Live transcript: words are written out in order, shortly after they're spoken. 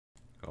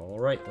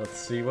Alright, let's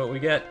see what we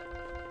get.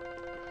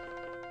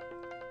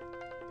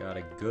 Got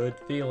a good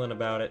feeling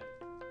about it.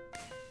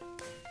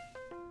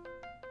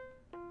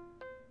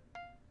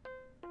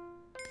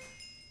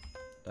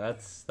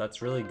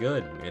 That's really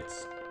good.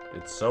 It's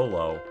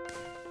solo.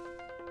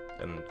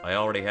 And I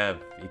already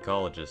have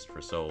Ecologist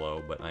for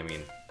solo, but I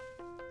mean,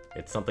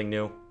 it's something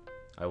new.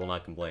 I will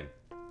not complain.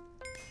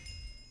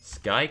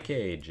 Sky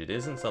Cage, it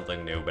isn't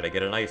something new, but I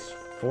get a nice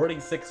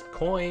 46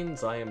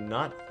 coins. I am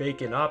not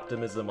faking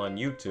optimism on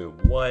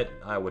YouTube. What?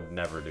 I would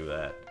never do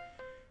that.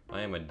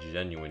 I am a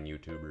genuine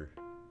YouTuber.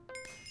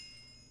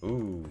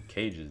 Ooh,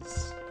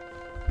 cages.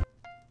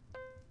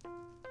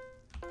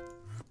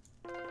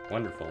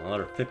 Wonderful,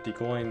 another 50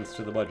 coins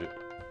to the budget.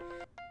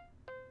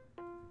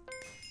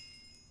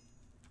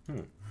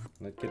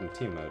 Not getting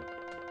team mode.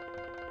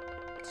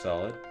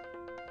 Solid.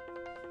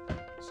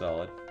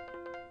 Solid.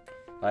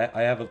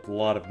 I have a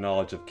lot of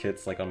knowledge of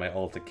kits, like, on my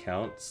alt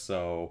account,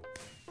 so...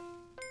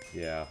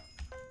 yeah.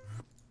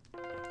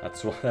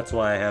 That's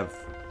why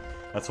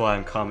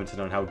I'm commenting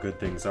on how good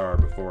things are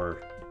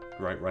before...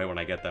 right when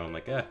I get them, I'm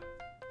like, eh.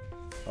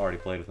 Already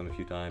played with them a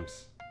few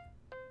times.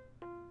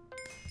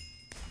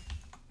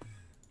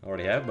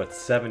 Already have, but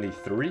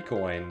 73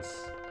 coins.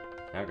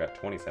 Now I've got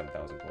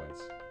 27,000 coins.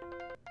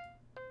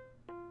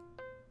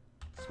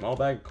 Small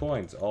bag of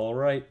coins,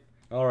 alright.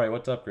 Alright,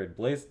 what's upgrade?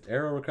 Blaze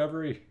arrow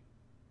recovery?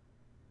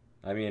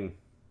 I mean,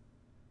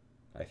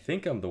 I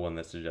think I'm the one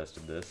that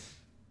suggested this.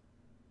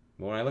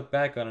 But when I look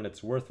back on it,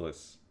 it's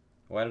worthless.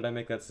 Why did I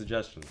make that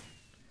suggestion?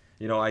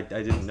 You know, I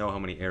didn't know how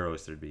many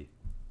arrows there'd be.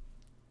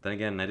 Then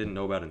again, I didn't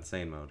know about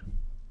insane mode.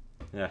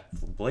 Yeah,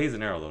 Blaze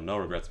and arrow though, no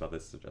regrets about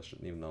this suggestion,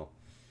 even though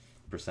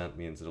percent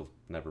means it'll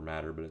never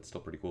matter, but it's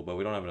still pretty cool. But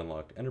we don't have it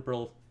unlocked. Ender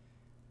Pearl,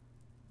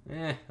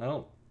 I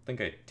don't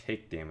think I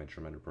take damage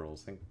from Ender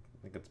Pearls. I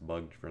think it's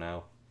bugged for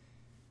now.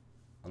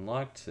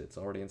 Unlocked, it's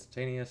already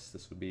instantaneous.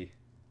 This would be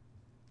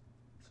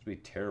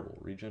terrible.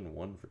 Regen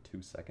 1 for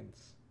 2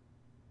 seconds.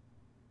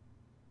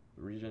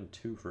 Regen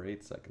 2 for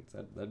 8 seconds.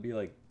 That'd be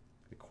like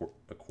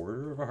a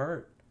quarter of a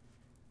heart.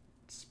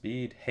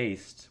 Speed,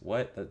 haste.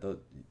 What?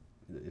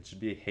 It should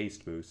be a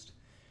haste boost.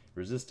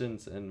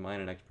 Resistance and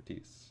mine and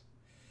expertise.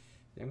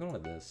 Yeah, I'm going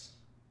with this.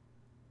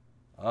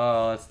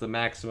 Oh, that's the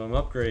maximum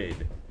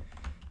upgrade.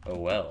 Oh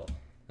well.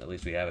 At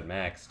least we have it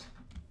maxed.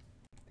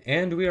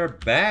 And we are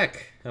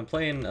back! I'm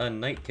playing a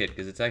Night Kit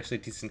because it's actually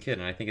a decent kit,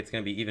 and I think it's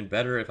going to be even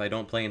better if I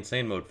don't play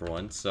Insane Mode for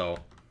once, so...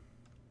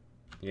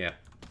 yeah.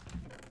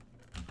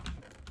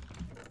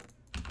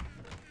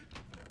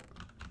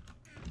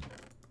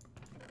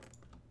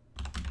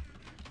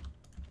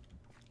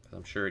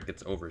 I'm sure it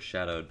gets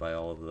overshadowed by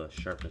all of the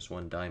Sharpness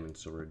 1 diamond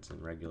swords in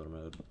regular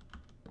mode.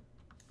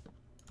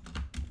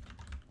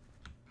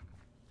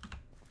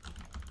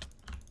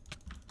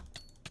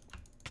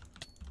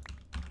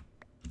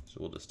 So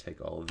we'll just take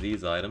all of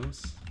these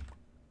items.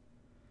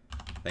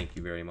 Thank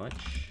you very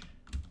much.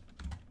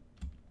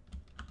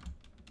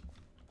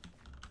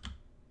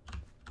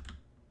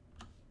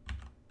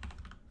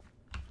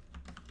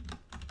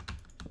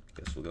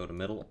 Guess we'll go to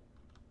middle.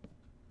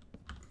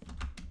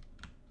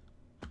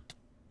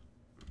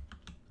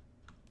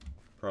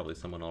 Probably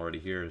someone already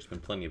here. There's been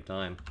plenty of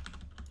time.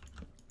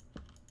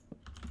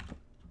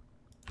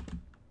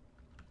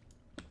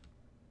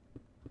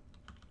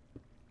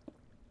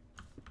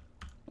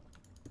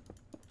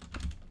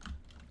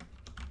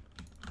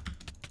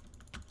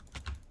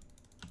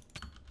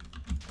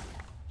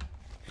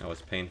 That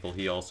was painful.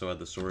 He also had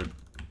the sword.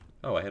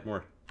 Oh, I had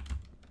more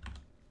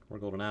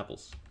golden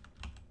apples.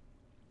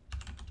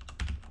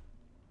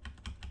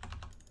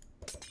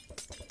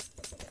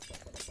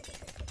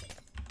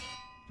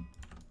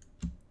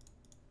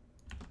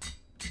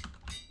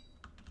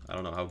 I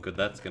don't know how good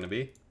that's gonna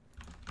be.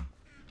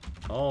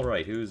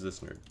 Alright, who's this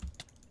nerd?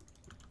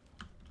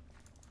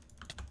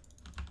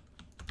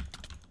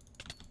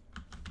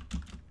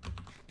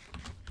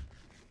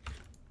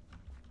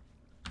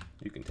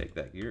 You can take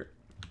that gear.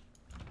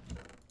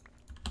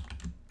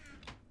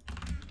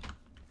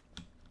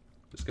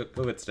 Just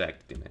go get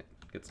stacked, damn it.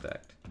 Get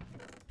stacked.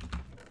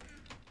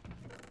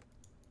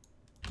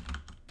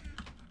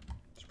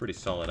 It's a pretty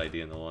solid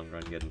idea in the long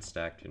run, getting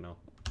stacked, you know.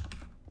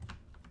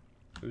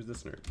 Who's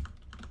this nerd?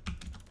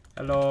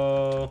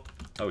 Hello!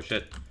 Oh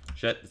shit.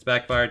 Shit, it's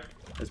backfired.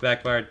 It's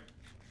backfired.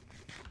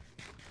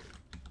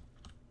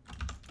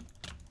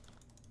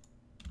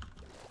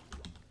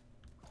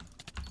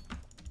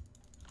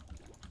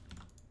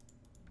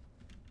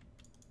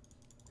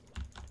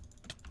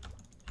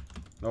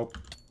 Nope.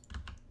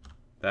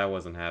 That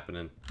wasn't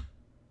happening.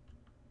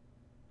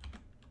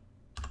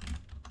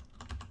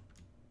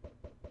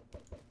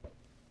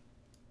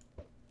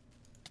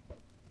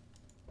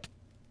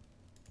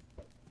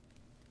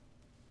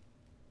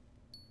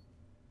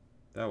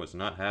 That was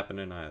not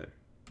happening either.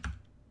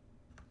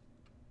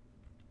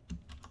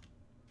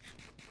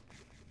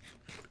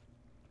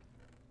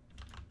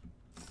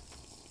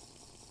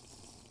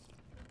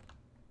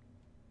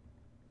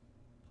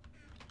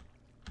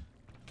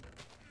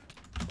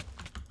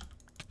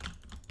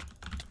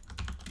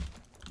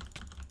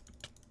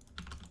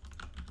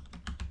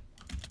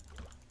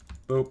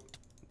 Boop.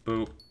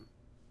 Boop.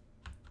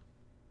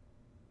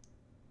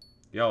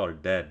 Y'all are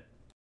dead.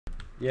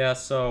 Yeah,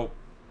 so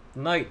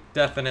Knight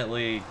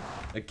definitely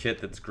a kit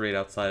that's great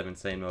outside of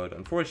Insane Mode.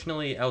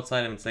 Unfortunately,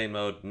 outside of Insane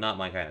Mode, not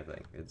my kind of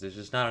thing. There's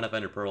just not enough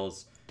Ender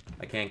Pearls.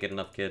 I can't get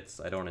enough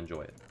kits. I don't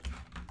enjoy it.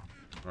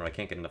 Or I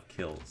can't get enough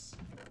kills.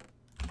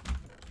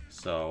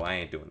 So I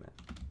ain't doing that.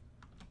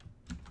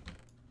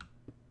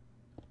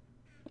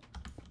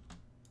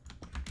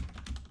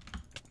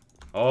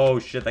 Oh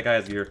shit, that guy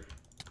has gear.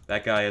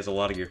 That guy has a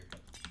lot of gear.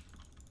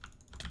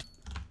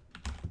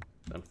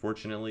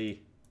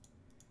 Unfortunately,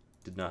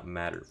 did not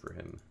matter for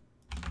him.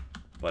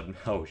 But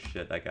oh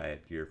shit, that guy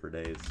had gear for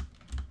days.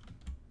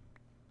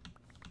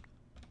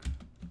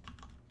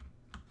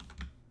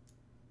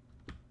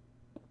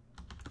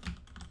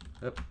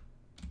 Up.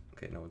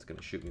 Okay, no one's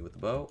gonna shoot me with the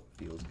bow.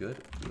 Feels good.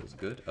 Feels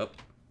good. Up.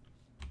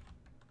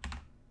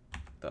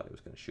 Thought he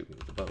was gonna shoot me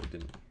with the bow,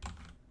 didn't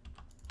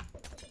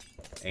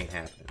he? Ain't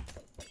happening.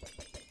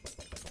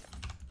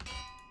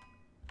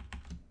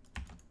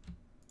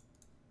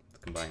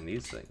 Let's combine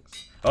these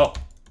things. Oh!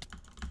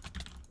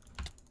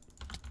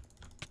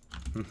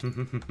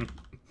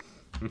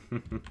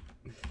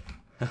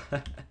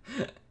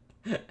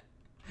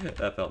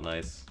 That felt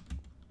nice.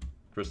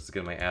 First, I was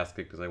getting my ass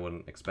kicked because I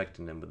wasn't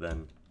expecting him, but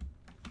then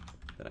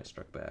I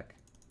struck back.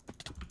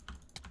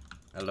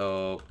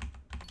 Hello.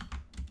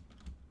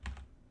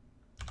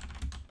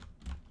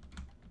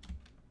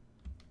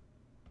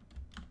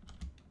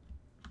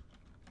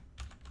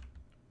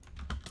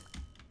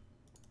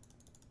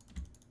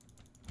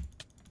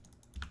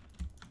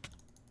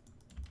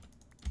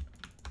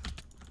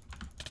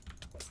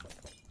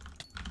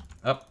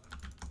 Up.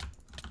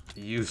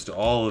 He used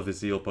all of his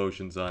heal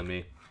potions on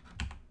me.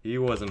 He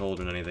wasn't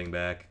holding anything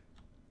back.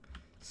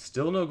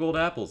 Still no gold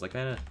apples. I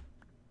kinda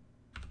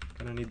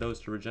need those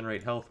to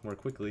regenerate health more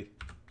quickly,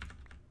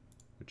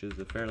 which is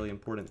a fairly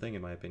important thing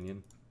in my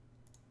opinion.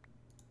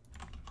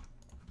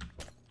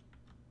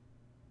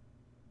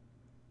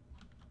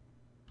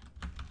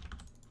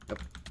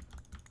 Yep.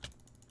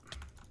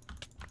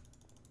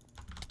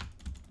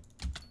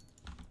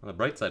 On the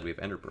bright side, we have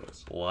Ender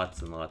Pearls.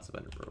 Lots and lots of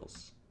Ender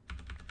Pearls,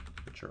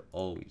 which are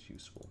always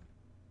useful.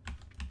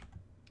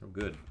 Oh,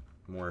 good.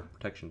 More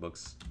protection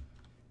books.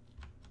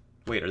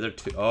 Wait, are there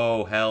two?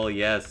 Oh, hell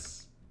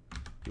yes.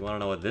 You want to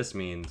know what this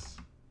means?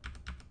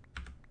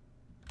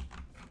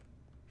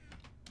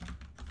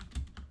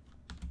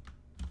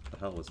 What the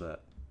hell was that?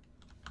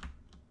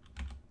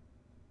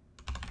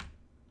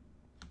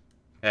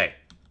 Hey.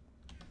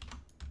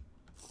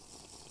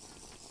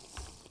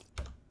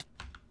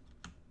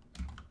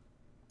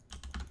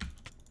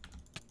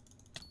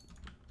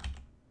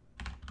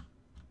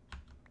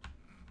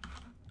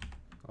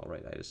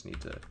 Alright, I just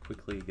need to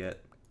quickly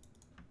get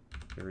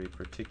very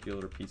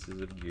particular pieces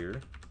of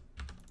gear.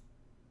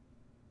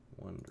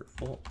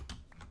 Wonderful.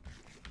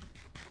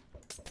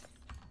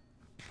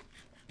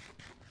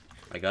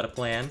 I got a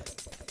plan.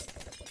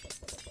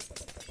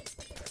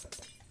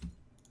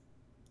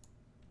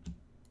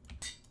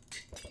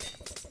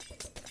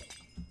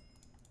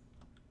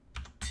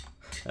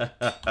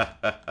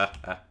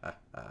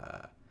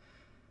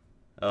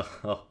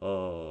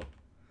 Oh,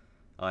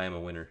 I am a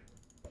winner.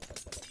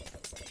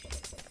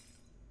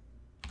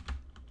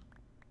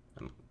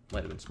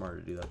 Might have been smarter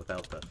to do that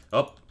without that.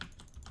 Oh!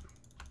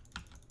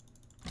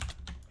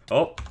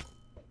 Oh!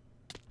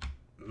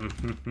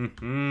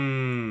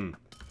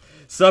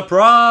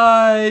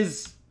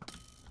 Surprise!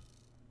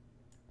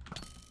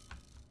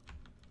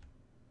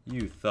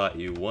 You thought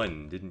you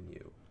won, didn't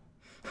you?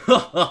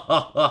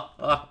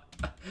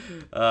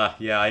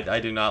 Yeah, I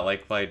do not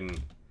like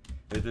fighting.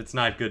 It's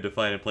not good to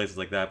fight in places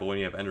like that, but when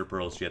you have Ender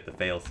Pearls, you have to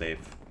fail safe.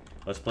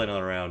 Let's play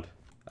another round.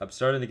 I'm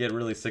starting to get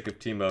really sick of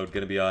team mode,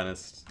 gonna be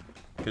honest.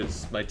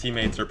 Because my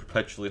teammates are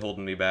perpetually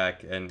holding me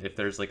back, and if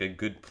there's like a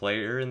good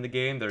player in the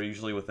game, they're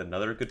usually with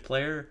another good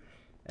player.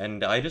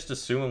 And I just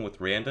assume I'm with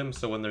random,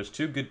 so when there's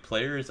two good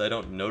players, I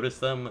don't notice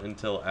them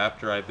until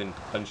after I've been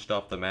punched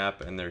off the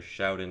map and they're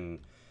shouting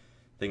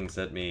things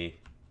at me.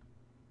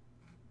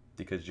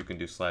 Because you can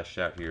do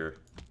 /shout here,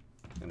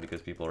 and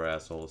because people are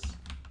assholes.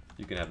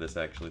 You can have this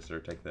actually, sir,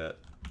 take that.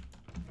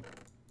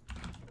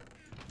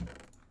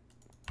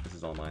 This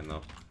is all mine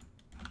though.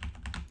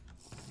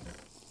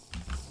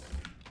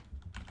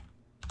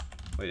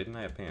 Wait, didn't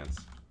I have pants?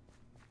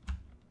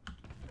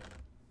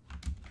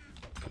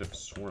 Could have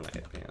sworn I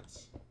had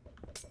pants.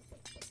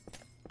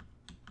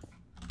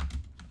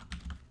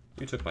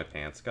 You took my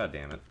pants, god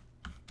damn it.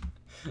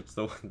 It's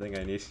the one thing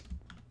I need.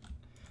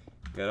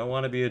 I don't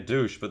want to be a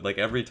douche, but like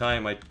every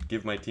time I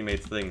give my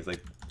teammates things,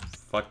 like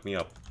fuck me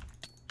up.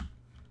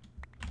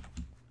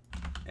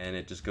 And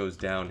it just goes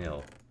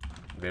downhill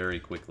very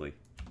quickly.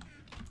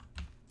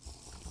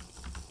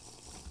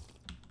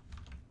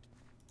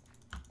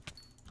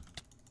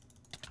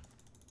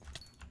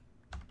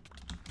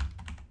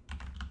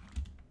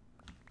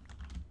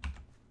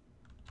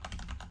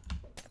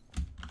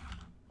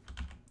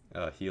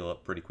 Heal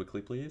up pretty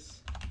quickly, please.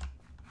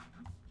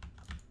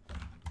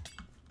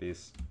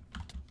 Peace.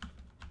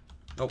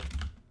 Oh.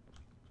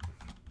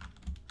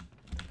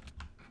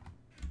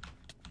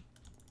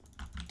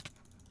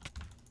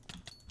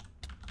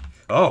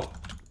 Oh!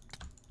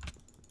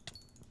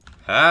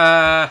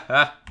 Ha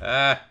ha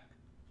ha!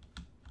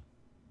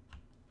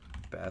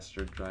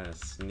 Bastard trying to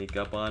sneak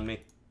up on me.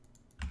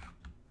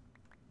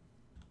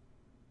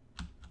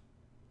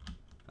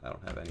 I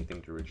don't have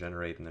anything to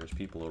regenerate, and there's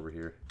people over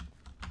here.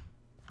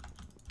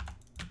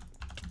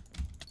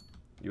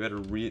 You had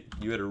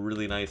a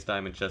really nice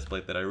diamond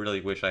chestplate that I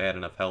really wish I had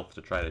enough health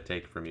to try to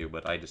take from you,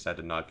 but I just had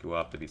to knock you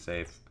off to be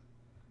safe.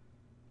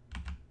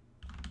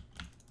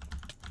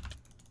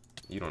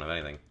 You don't have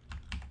anything.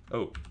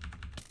 Oh.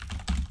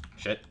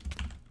 Shit.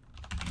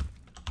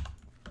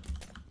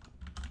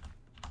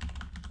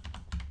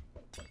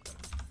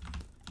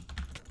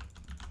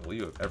 Well,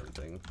 you have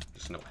everything.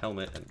 Just no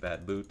helmet and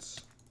bad boots.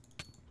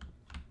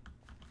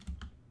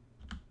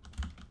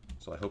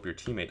 So I hope your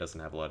teammate doesn't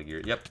have a lot of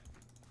gear. Yep.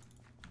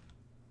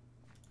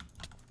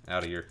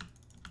 Out of here.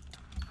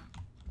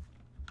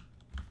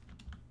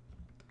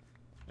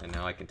 And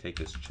now I can take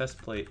this chest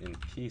plate in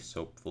peace,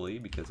 hopefully,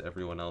 because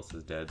everyone else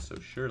is dead, so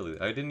surely...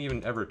 I didn't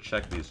even ever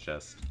check these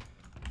chests.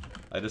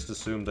 I just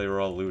assumed they were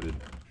all looted.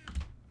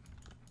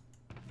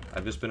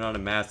 I've just been on a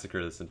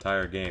massacre this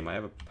entire game. I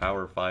have a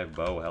power 5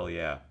 bow, hell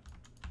yeah.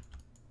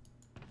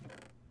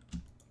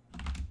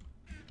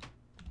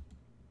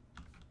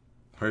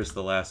 Where's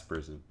the last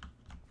person?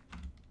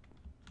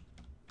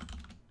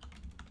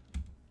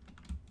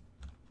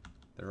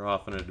 They're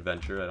off on an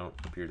adventure. I don't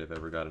appear to have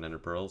ever gotten ender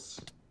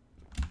pearls.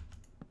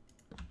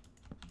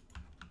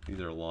 These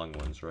are long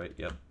ones, right?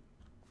 Yep.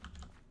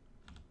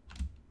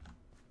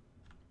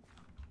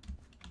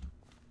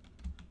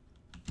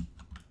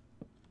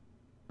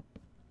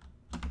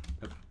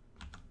 Yep.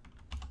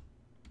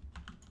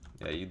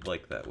 Yeah, you'd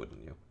like that,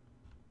 wouldn't you?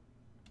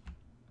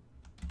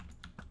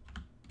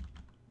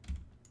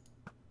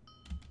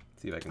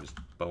 See if I can just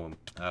bow him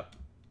up.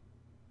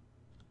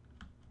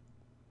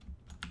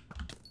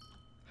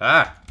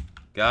 Ha!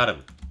 Got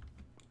him.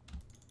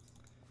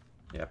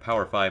 Yeah,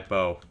 power 5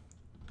 bow.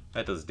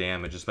 That does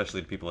damage,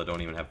 especially to people that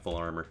don't even have full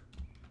armor.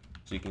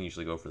 So you can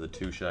usually go for the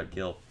 2-shot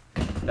kill.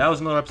 That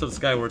was another episode of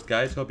Skywars,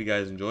 guys. Hope you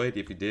guys enjoyed.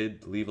 If you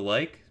did, leave a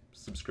like,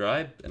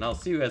 subscribe, and I'll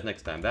see you guys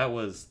next time. That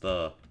was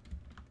the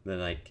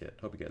night kit.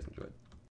 Hope you guys enjoyed.